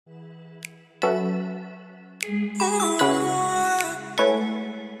Hi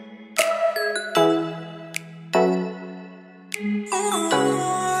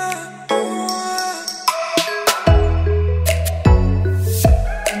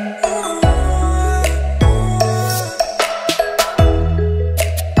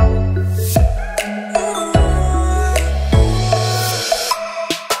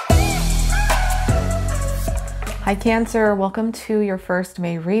Cancer, welcome to your first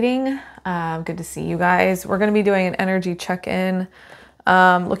May reading. Good to see you guys. We're going to be doing an energy check-in,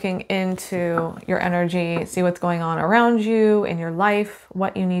 looking into your energy, see what's going on around you in your life,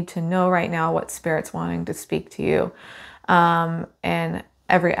 what you need to know right now, what Spirit's wanting to speak to you, and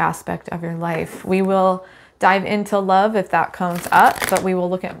every aspect of your life. We will dive into love if that comes up, but we will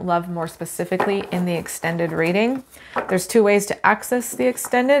look at love more specifically in the extended reading. There's two ways to access the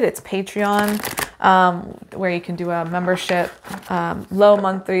extended. It's Patreon, where you can do a membership, low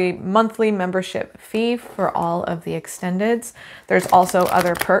monthly membership fee for all of the extendeds. There's also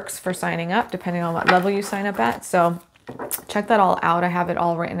other perks for signing up depending on what level you sign up at. So check that all out. I have it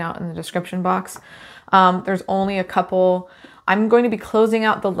all written out in the description box. There's only a couple. I'm going to be closing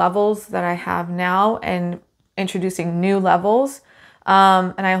out the levels that I have now and introducing new levels.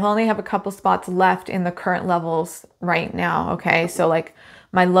 And I only have a couple spots left in the current levels right now. Okay. So like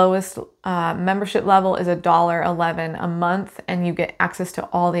my lowest membership level is $1.11 a month, and you get access to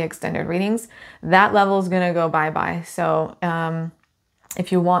all the extended readings. That level is going to go bye-bye. So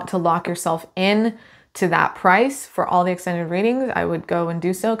if you want to lock yourself in to that price for all the extended readings, I would go and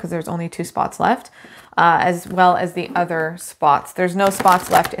do so, because there's only 2 spots left, as well as the other spots. There's no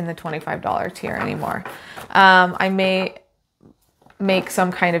spots left in the $25 tier anymore. I may make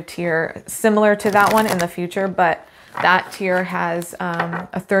some kind of tier similar to that one in the future, but that tier has a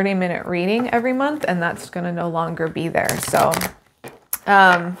 30-minute reading every month, and that's going to no longer be there. So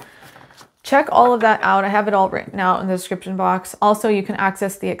check all of that out. I have it all written out in the description box. Also, you can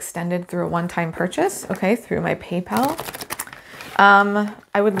access the extended through a one-time purchase, okay, through my PayPal.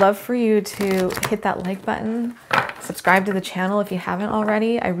 I would love for you to hit that like button, subscribe to the channel if you haven't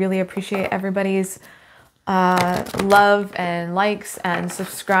already. I really appreciate everybody's love and likes and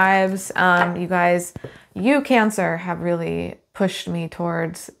subscribes. You guys, you Cancer, have really pushed me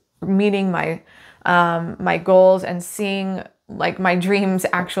towards meeting my my goals and seeing like my dreams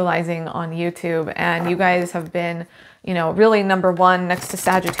actualizing on YouTube. And you guys have been, you know, really #1 next to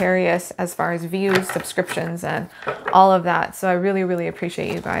Sagittarius as far as views, subscriptions, and all of that. So I really, really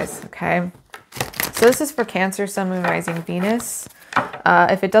appreciate you guys. Okay. So this is for Cancer, Sun, Moon, Rising, Venus.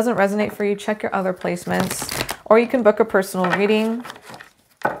 If it doesn't resonate for you, check your other placements, or you can book a personal reading.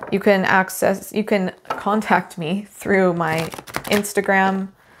 You can contact me through my Instagram,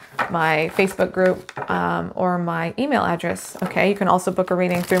 my Facebook group, or my email address. Okay. You can also book a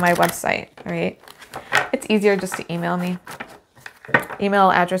reading through my website. All right. It's easier just to email me.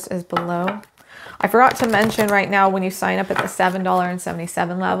 Email address is below. I forgot to mention right now, when you sign up at the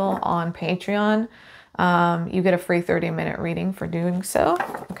 $7.77 level on Patreon, you get a free 30-minute reading for doing so.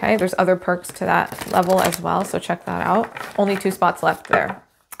 Okay. There's other perks to that level as well. So check that out. Only 2 spots left there.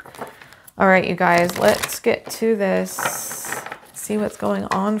 All right, you guys, let's get to this. See what's going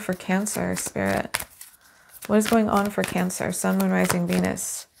on for Cancer, Spirit. What is going on for Cancer, Sun, Moon, Rising,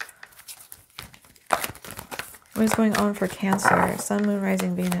 Venus? What is going on for Cancer, Sun, Moon,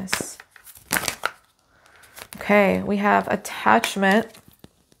 Rising, Venus? Okay, we have attachment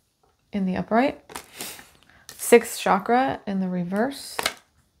in the upright. 6th chakra in the reverse.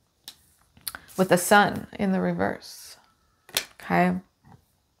 With the Sun in the reverse. Okay.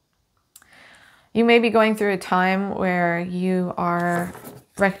 You may be going through a time where you are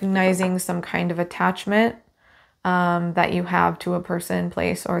recognizing some kind of attachment that you have to a person,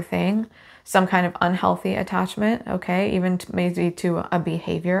 place, or thing. Some kind of unhealthy attachment, okay? Even maybe to a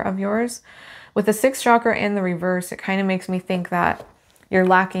behavior of yours. With the 6th chakra in the reverse, it kind of makes me think that you're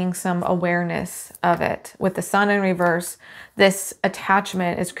lacking some awareness of it. With the Sun in reverse, this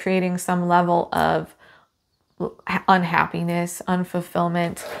attachment is creating some level of unhappiness,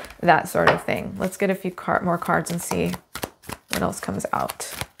 unfulfillment, that sort of thing. Let's get a few more cards and see what else comes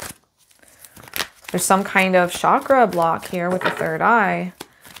out. There's some kind of chakra block here with the 3rd eye.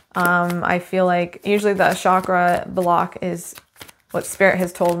 I feel like usually the chakra block is, what Spirit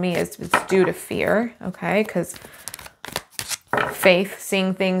has told me, is it's due to fear, okay? Because faith,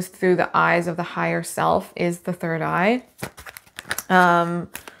 seeing things through the eyes of the higher self, is the 3rd eye.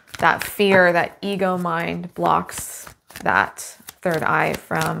 That fear, that ego mind blocks that 3rd eye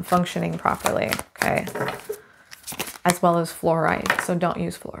from functioning properly, okay? As well as fluoride, so don't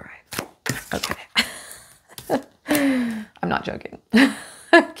use fluoride, okay? I'm not joking.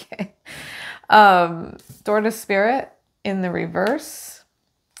 Okay. Door to Spirit in the reverse.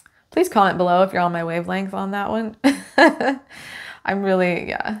 Please comment below if you're on my wavelength on that one. I'm really,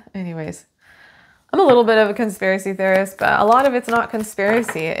 yeah, anyways. I'm a little bit of a conspiracy theorist, but a lot of it's not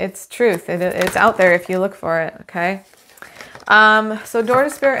conspiracy. It's truth. It's out there if you look for it, okay? So Door to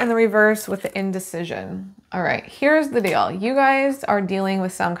Spirit in the reverse with the indecision. All right, here's the deal. You guys are dealing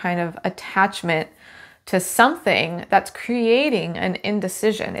with some kind of attachment to something that's creating an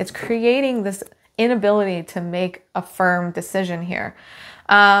indecision. It's creating this inability to make a firm decision here.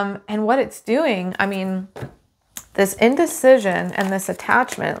 And what it's doing, I mean, this indecision and this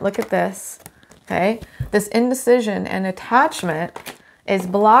attachment, look at this, okay? This indecision and attachment is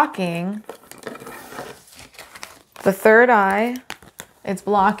blocking the third eye. It's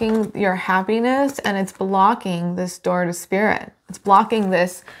blocking your happiness, and it's blocking this door to spirit. It's blocking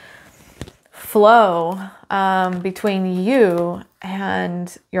this flow between you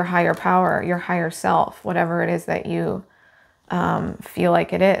and your higher power, your higher self, whatever it is that you feel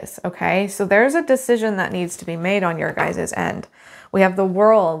like it is, okay? So there's a decision that needs to be made on your guys' end. We have the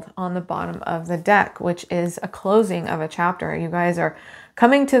World on the bottom of the deck, which is a closing of a chapter. You guys are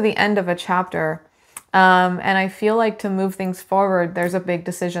coming to the end of a chapter. And I feel like to move things forward, there's a big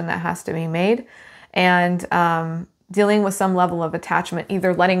decision that has to be made, and dealing with some level of attachment,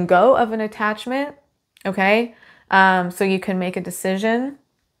 either letting go of an attachment, okay, so you can make a decision,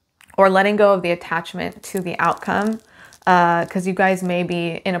 or letting go of the attachment to the outcome, because you guys may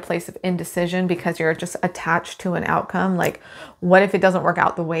be in a place of indecision because you're just attached to an outcome. Like, what if it doesn't work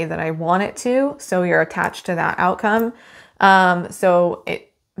out the way that I want it to? So you're attached to that outcome. So it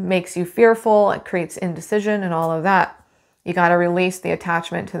makes you fearful, it creates indecision and all of that. You got to release the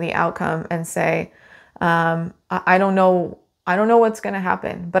attachment to the outcome and say, I don't know what's going to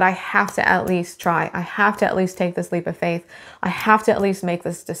happen, but I have to at least try. I have to at least take this leap of faith. I have to at least make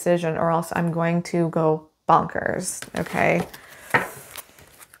this decision, or else I'm going to go bonkers. Okay.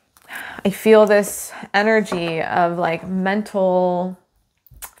 I feel this energy of like mental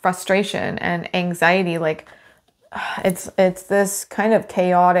frustration and anxiety, like it's this kind of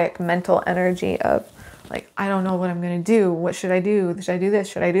chaotic mental energy of like, I don't know what I'm going to do. What should I do? Should I do this?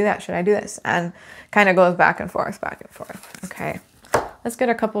 Should I do that? Should I do this? And kind of goes back and forth, back and forth. Okay. Let's get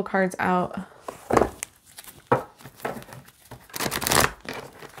a couple cards out.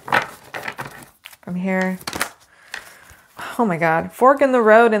 From here. Oh my God. Fork in the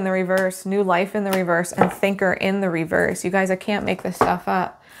road in the reverse, new life in the reverse, and thinker in the reverse. You guys, I can't make this stuff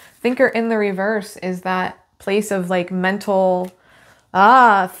up. Thinker in the reverse is that place of like mental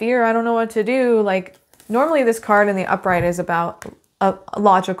fear. I don't know what to do. Like, normally this card in the upright is about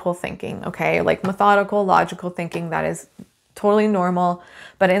logical thinking, okay? Like methodical, logical thinking. That is totally normal.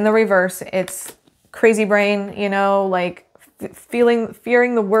 But in the reverse, it's crazy brain, you know, like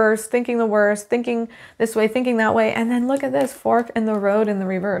fearing the worst, thinking this way, thinking that way. And then look at this, fork in the road in the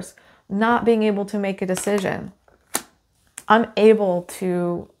reverse, not being able to make a decision. Unable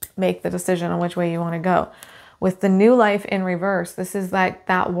to make the decision on which way you want to go. With the new life in reverse, this is like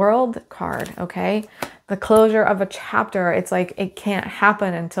that World card, okay? The closure of a chapter. It's like it can't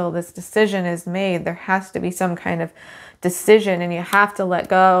happen until this decision is made. There has to be some kind of decision, and you have to let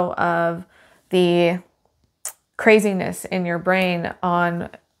go of the craziness in your brain on,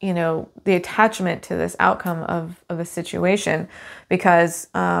 you know, the attachment to this outcome of a situation, because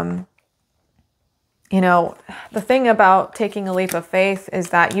you know, the thing about taking a leap of faith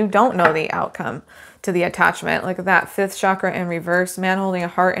is that you don't know the outcome to the attachment. Like that fifth chakra in reverse, man holding a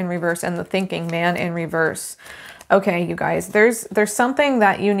heart in reverse, and the thinking man in reverse. Okay, you guys, there's something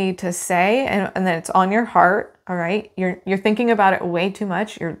that you need to say, and then it's on your heart, all right? You're thinking about it way too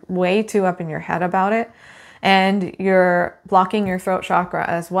much. You're way too up in your head about it. And you're blocking your throat chakra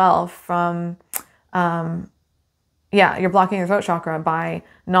as well from, yeah, you're blocking your throat chakra by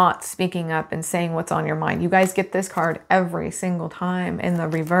not speaking up and saying what's on your mind. You guys get this card every single time in the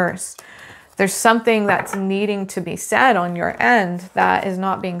reverse. There's something that's needing to be said on your end that is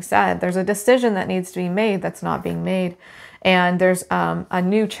not being said. There's a decision that needs to be made that's not being made. And there's a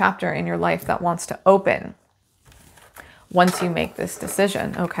new chapter in your life that wants to open once you make this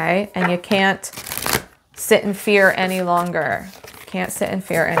decision, okay? And you can't sit in fear any longer. Can't sit in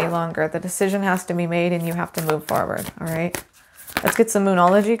fear any longer. The decision has to be made, and you have to move forward, all right? Let's get some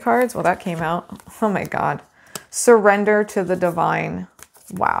Moonology cards. Well, that came out. Oh my God. Surrender to the divine.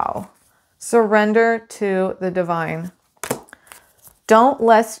 Wow. Surrender to the divine. Don't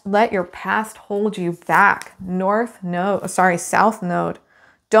let your past hold you back. South node.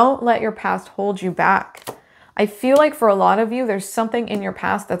 Don't let your past hold you back. I feel like for a lot of you, there's something in your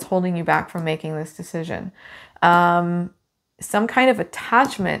past that's holding you back from making this decision. some kind of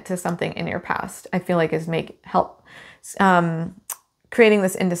attachment to something in your past, I feel like is creating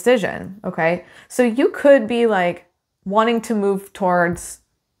this indecision. Okay. So you could be like wanting to move towards,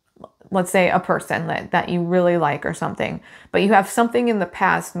 let's say, a person that you really like or something, but you have something in the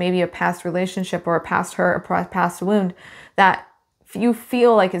past, maybe a past relationship or a past hurt or a past wound that you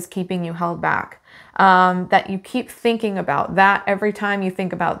feel like is keeping you held back. That you keep thinking about that every time you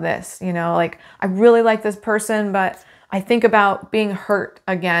think about this, you know, like, I really like this person, but I think about being hurt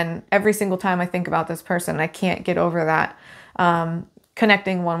again every single time I think about this person. I can't get over that.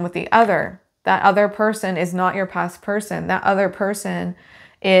 Connecting one with the other. That other person is not your past person. That other person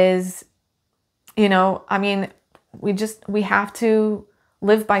is, you know, I mean, we have to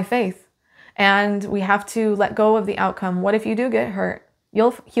live by faith, and we have to let go of the outcome. What if you do get hurt?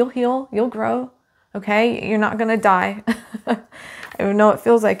 You'll heal, you'll grow. Okay. You're not going to die. I know it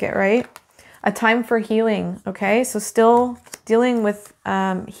feels like it, right? A time for healing. Okay. So still dealing with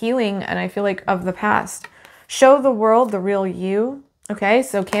healing, and I feel like of the past. Show the world the real you. Okay.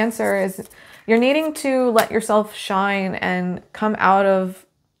 So Cancer is, you're needing to let yourself shine and come out of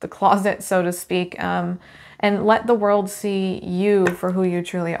the closet, so to speak, and let the world see you for who you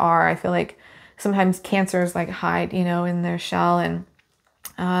truly are. I feel like sometimes Cancers like hide, you know, in their shell, and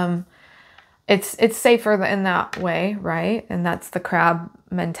it's safer in that way, right? And that's the crab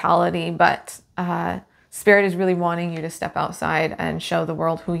mentality. But Spirit is really wanting you to step outside and show the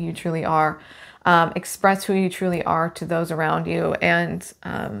world who you truly are. Express who you truly are to those around you. And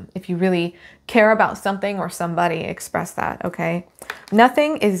if you really care about something or somebody, express that, okay?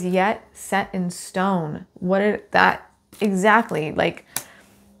 Nothing is yet set in stone. That exactly, like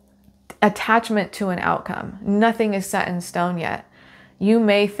attachment to an outcome. Nothing is set in stone yet. You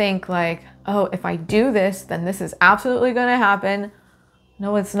may think like, oh, if I do this, then this is absolutely going to happen.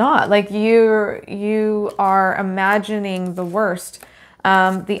 No, it's not. Like you are imagining the worst.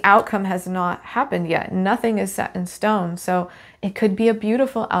 The outcome has not happened yet. Nothing is set in stone. So it could be a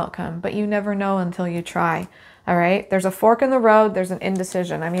beautiful outcome, but you never know until you try. All right. There's a fork in the road. There's an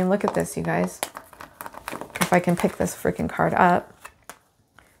indecision. I mean, look at this, you guys. If I can pick this freaking card up,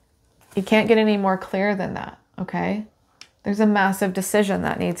 you can't get any more clear than that. Okay. There's a massive decision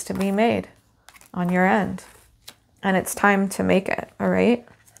that needs to be made on your end, and it's time to make it. All right.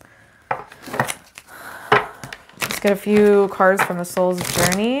 Let's get a few cards from the Soul's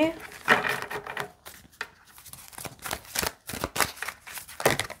Journey.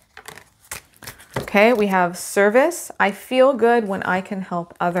 Okay, we have service. I feel good when I can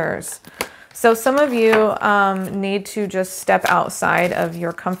help others. So some of you need to just step outside of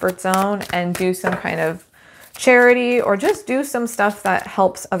your comfort zone and do some kind of charity, or just do some stuff that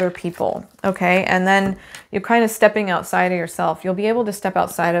helps other people. Okay. And then you're kind of stepping outside of yourself. You'll be able to step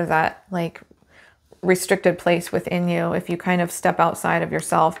outside of that like restricted place within you if you kind of step outside of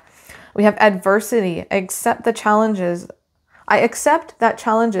yourself. We have adversity. Accept the challenges. I accept that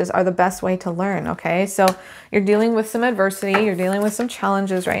challenges are the best way to learn. Okay. So you're dealing with some adversity. You're dealing with some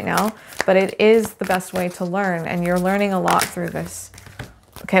challenges right now, but it is the best way to learn. And you're learning a lot through this.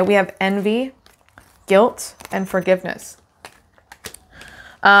 Okay. We have envy, guilt, and forgiveness.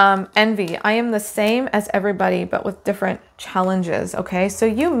 Envy. I am the same as everybody, but with different challenges. Okay. So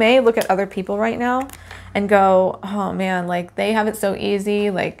you may look at other people right now and go, oh man, like they have it so easy.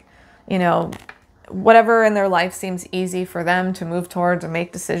 Like, you know, whatever in their life seems easy for them to move towards and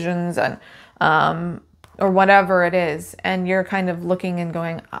make decisions and, or whatever it is. And you're kind of looking and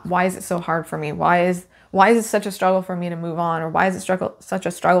going, why is it so hard for me? Why is it such a struggle for me to move on? Or why is it such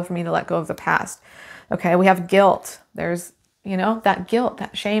a struggle for me to let go of the past? Okay, we have guilt. There's, you know, that guilt,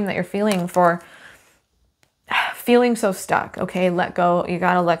 that shame that you're feeling for feeling so stuck. Okay, let go. You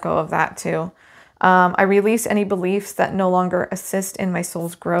got to let go of that too. I release any beliefs that no longer assist in my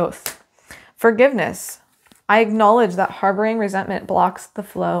soul's growth. Forgiveness. I acknowledge that harboring resentment blocks the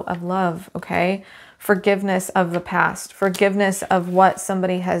flow of love. Okay, forgiveness of the past. Forgiveness of what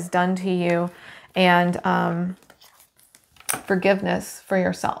somebody has done to you. And forgiveness for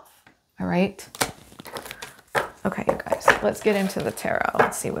yourself. All right. Okay, you guys, let's get into the tarot.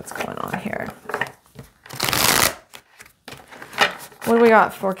 Let's see what's going on here. What do we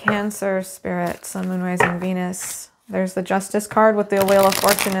got for Cancer, Spirit, Sun, Moon, Rising, Venus? There's the Justice card with the Wheel of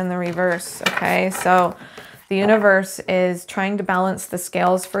Fortune in the reverse. Okay, so the universe is trying to balance the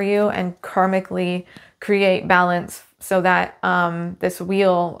scales for you and karmically create balance so that this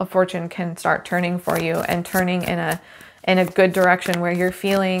Wheel of Fortune can start turning for you and turning in a good direction where you're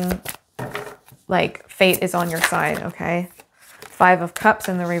feeling like fate is on your side. Okay. 5 of Cups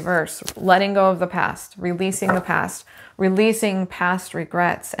in the reverse, letting go of the past, releasing the past, releasing past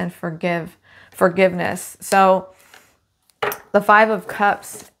regrets, and forgiveness. So The Five of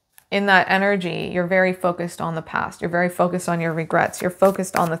Cups, in that energy, you're very focused on the past. You're very focused on your regrets. You're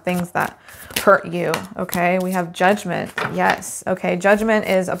focused on the things that hurt you, okay? We have Judgment, yes, okay? Judgment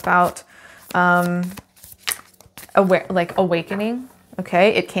is about awakening, okay?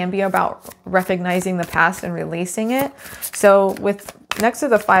 It can be about recognizing the past and releasing it. So with next to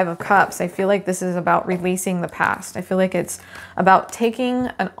the Five of Cups, I feel like this is about releasing the past. I feel like it's about taking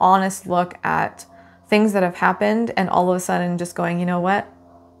an honest look at things that have happened and all of a sudden just going, you know what?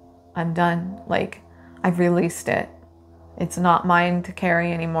 I'm done. Like, I've released it. It's not mine to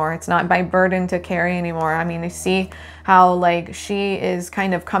carry anymore. It's not my burden to carry anymore. I mean, you see how like she is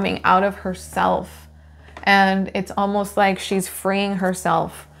kind of coming out of herself, and it's almost like she's freeing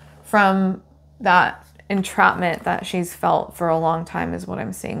herself from that entrapment that she's felt for a long time is what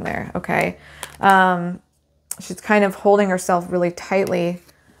I'm seeing there, okay? She's kind of holding herself really tightly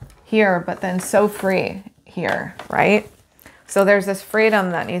here, but then so free here, right? So there's this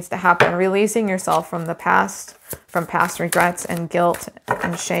freedom that needs to happen, releasing yourself from the past, from past regrets and guilt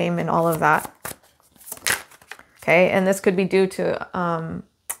and shame and all of that. Okay, and this could be due to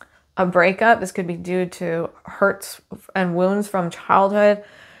a breakup. This could be due to hurts and wounds from childhood.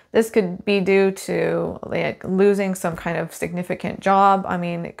 This could be due to like losing some kind of significant job. I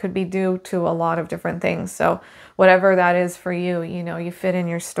mean, it could be due to a lot of different things. So whatever that is for you, you know, you fit in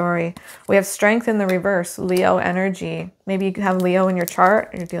your story. We have Strength in the reverse, Leo energy. Maybe you have Leo in your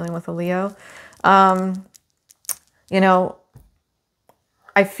chart. You're dealing with a Leo. You know,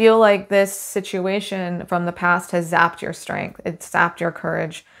 I feel like this situation from the past has zapped your strength. It's zapped your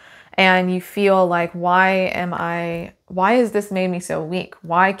courage. And you feel like, why has this made me so weak?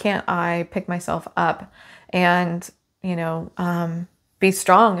 Why can't I pick myself up and, you know, be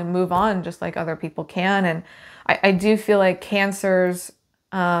strong and move on just like other people can? And I do feel like Cancer's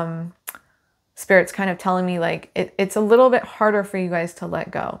Spirit's kind of telling me like it's a little bit harder for you guys to let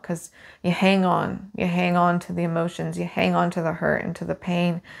go because you hang on to the emotions, you hang on to the hurt and to the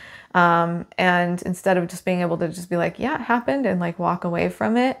pain. And instead of just being able to just be like, yeah, it happened and like walk away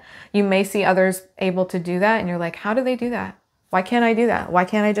from it, you may see others able to do that. And you're like, how do they do that? Why can't I do that? Why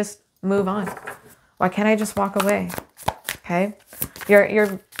can't I just move on? Why can't I just walk away? Okay.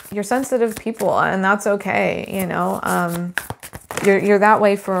 You're sensitive people and that's okay. You know, you're that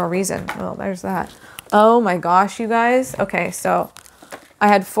way for a reason. Well, there's that. Oh my gosh, you guys. Okay. So I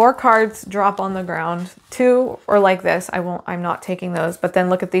had 4 cards drop on the ground. 2 are like this. I'm not taking those. But then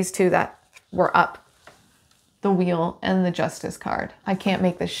look at these 2 that were up. The Wheel and the Justice card. I can't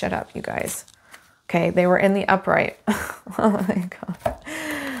make this shit up, you guys. Okay, they were in the upright. Oh my God.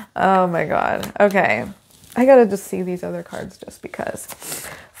 Oh my God. Okay. I gotta just see these other cards just because.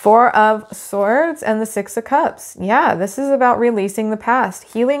 4 of Swords and the 6 of Cups. Yeah, this is about releasing the past.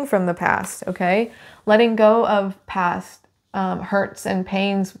 Healing from the past, okay? Letting go of past hurts and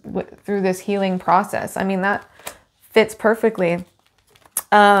pains through this healing process. I mean, that fits perfectly.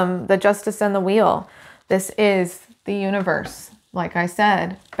 The Justice and the Wheel. This is the universe, like I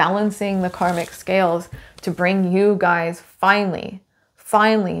said, balancing the karmic scales to bring you guys finally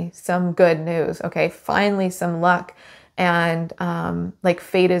some good news, okay? Finally some luck and like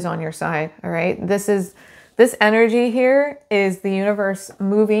fate is on your side, all right? This energy here is the universe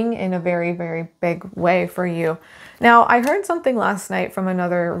moving in a very, very big way for you. Now, I heard something last night from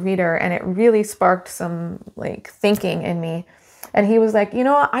another reader and it really sparked some like thinking in me. And he was like, you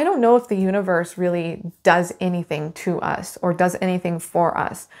know, I don't know if the universe really does anything to us or does anything for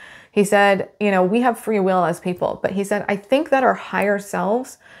us. He said, you know, we have free will as people, but he said, I think that our higher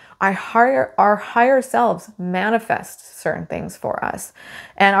selves, our higher selves manifest certain things for us.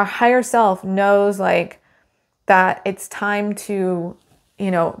 And our higher self knows like that it's time to,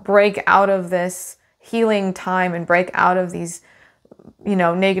 you know, break out of this healing time and break out of these, you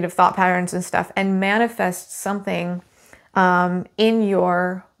know, negative thought patterns and stuff and manifest something in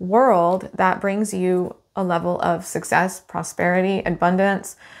your world that brings you a level of success, prosperity,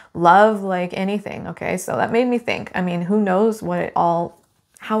 abundance, love, like anything. Okay. So that made me think, I mean, who knows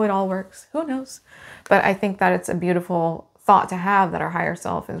how it all works? Who knows? But I think that it's a beautiful thought to have that our higher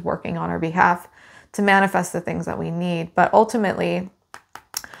self is working on our behalf to manifest the things that we need. But ultimately,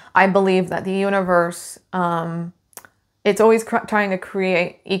 I believe that the universe, it's always trying to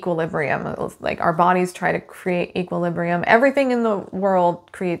create equilibrium. Like our bodies try to create equilibrium. Everything in the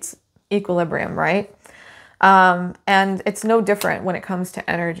world creates equilibrium, right? And it's no different when it comes to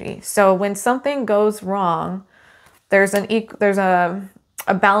energy. So when something goes wrong, there's a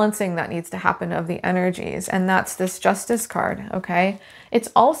balancing that needs to happen of the energies. And that's this Justice card, okay? It's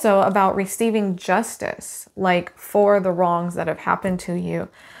also about receiving justice, like for the wrongs that have happened to you.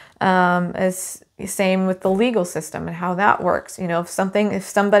 As same with the legal system and how that works. You know, if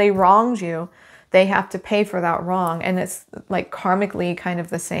somebody wrongs you, they have to pay for that wrong. And it's like karmically kind of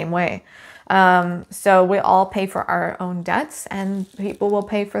the same way. So we all pay for our own debts, and people will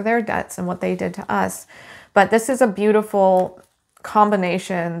pay for their debts and what they did to us. But this is a beautiful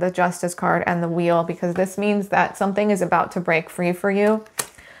combination, the Justice card and the Wheel, because this means that something is about to break free for you.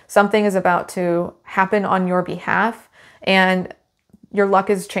 Something is about to happen on your behalf, and your luck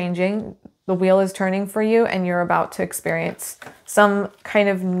is changing. The wheel is turning for you, and you're about to experience some kind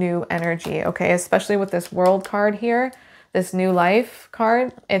of new energy, okay? Especially with this World card here, this new life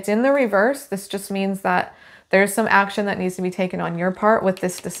card. It's in the reverse. This just means that there's some action that needs to be taken on your part with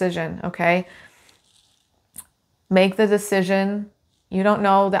this decision, okay? Make the decision. You don't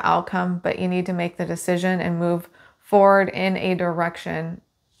know the outcome, but you need to make the decision and move forward in a direction.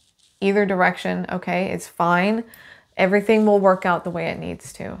 Either direction, okay, it's fine. Everything will work out the way it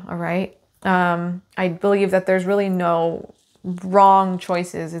needs to, all right? I believe that there's really no wrong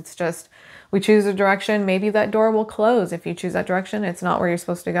choices. It's just we choose a direction. Maybe that door will close. If you choose that direction, it's not where you're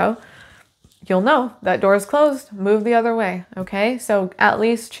supposed to go. You'll know that door is closed. Move the other way, okay? So at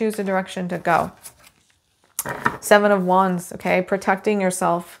least choose a direction to go. 7 of Wands, okay? Protecting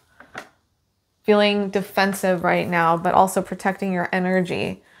yourself. Feeling defensive right now, but also protecting your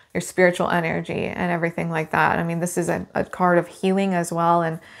energy, your spiritual energy and everything like that. I mean, this is a card of healing as well.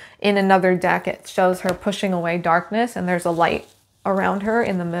 And in another deck, it shows her pushing away darkness, and there's a light around her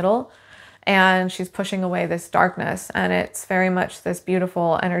in the middle, and she's pushing away this darkness. And it's very much this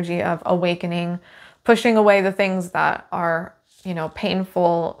beautiful energy of awakening, pushing away the things that are, you know,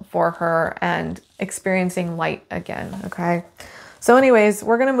 painful for her, and experiencing light again, okay? So anyways,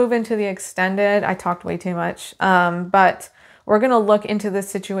 we're going to move into the extended. I talked way too much, but we're going to look into this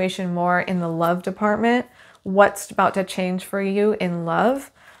situation more in the love department. What's about to change for you in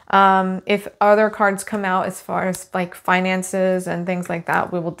love? If other cards come out as far as like finances and things like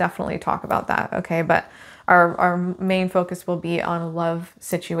that, we will definitely talk about that, okay? But our main focus will be on love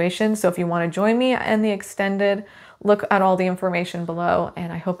situations. So if you want to join me in the extended, look at all the information below,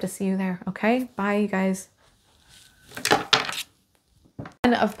 and I hope to see you there, okay? Bye, you guys.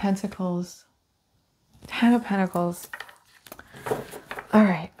 10 of Pentacles. 10 of Pentacles. All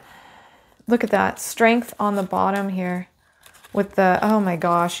right. Look at that. Strength on the bottom here with the, oh my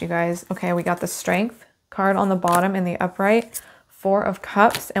gosh, you guys. Okay, we got the Strength card on the bottom in the upright. 4 of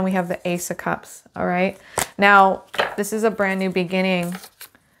Cups, and we have the Ace of Cups. All right. Now, this is a brand new beginning.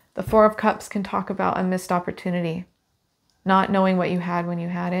 The 4 of Cups can talk about a missed opportunity. Not knowing what you had when you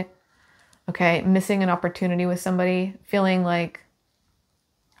had it. Okay, missing an opportunity with somebody. Feeling like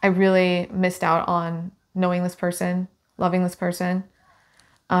I really missed out on knowing this person, loving this person,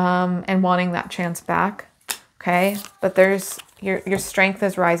 and wanting that chance back, okay? But there's, your strength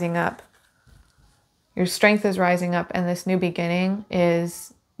is rising up. Your strength is rising up, and this new beginning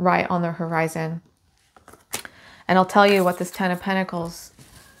is right on the horizon. And I'll tell you what this 10 of Pentacles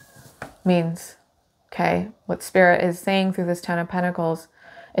means, okay? What Spirit is saying through this 10 of Pentacles.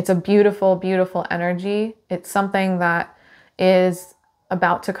 It's a beautiful, beautiful energy. It's something that is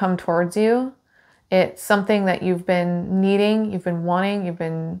about to come towards you. It's something that you've been needing, you've been wanting, you've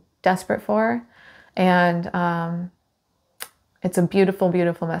been desperate for. And it's a beautiful,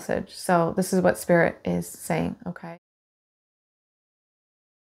 beautiful message. So this is what Spirit is saying, okay?